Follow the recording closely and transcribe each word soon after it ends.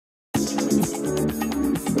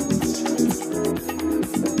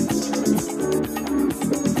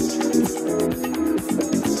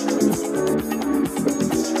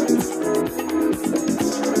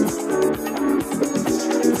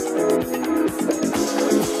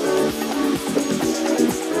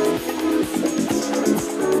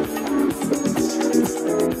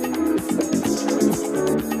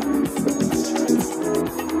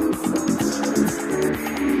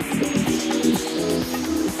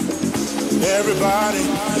Everybody,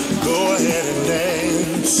 go ahead and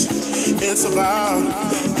dance. It's about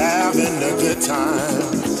having a good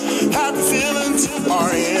time. Happy feelings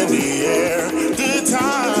are in the air. Good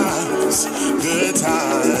times, good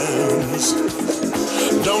times.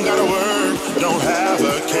 Don't gotta work, don't have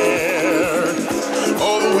a care.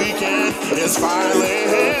 Oh, the weekend is finally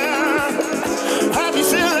here. Happy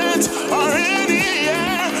feelings are in the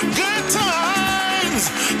air. Good times,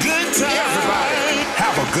 good times. Everybody,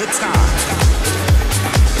 have a good time.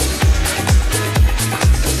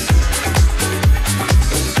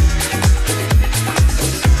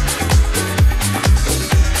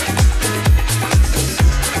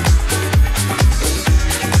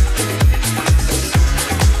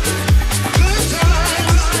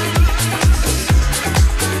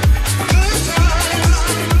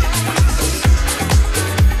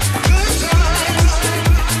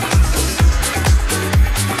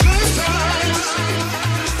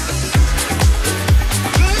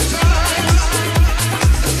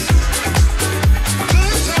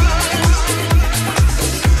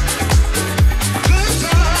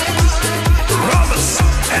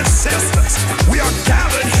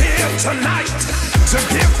 Tonight, to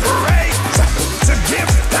give praise, to give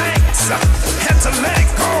thanks, and to let it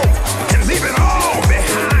go and leave it all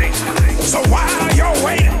behind. So while you're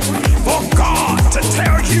waiting for God to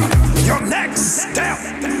tell you your next step,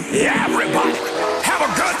 everybody have a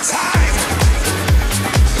good time.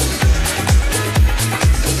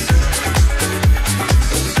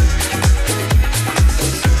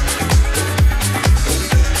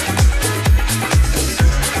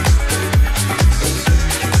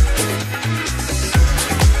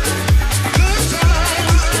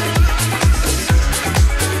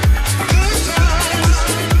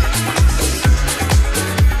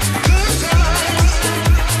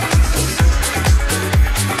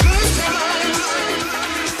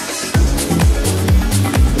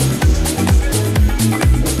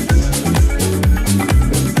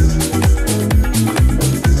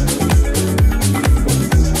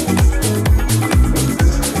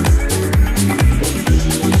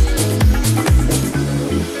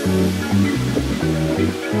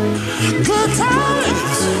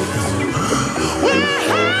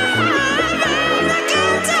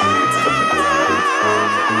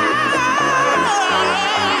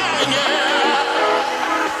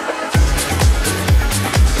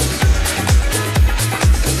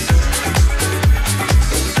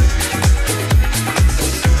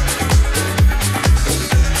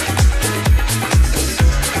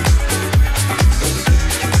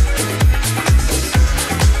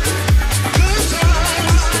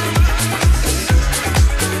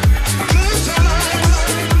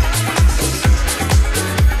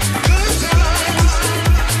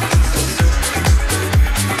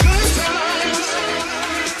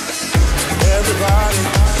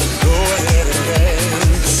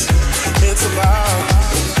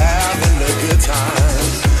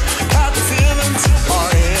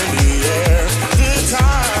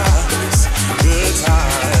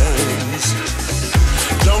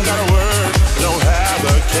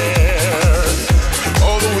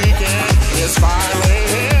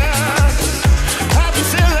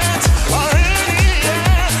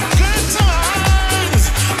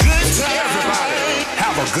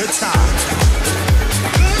 Good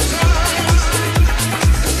time.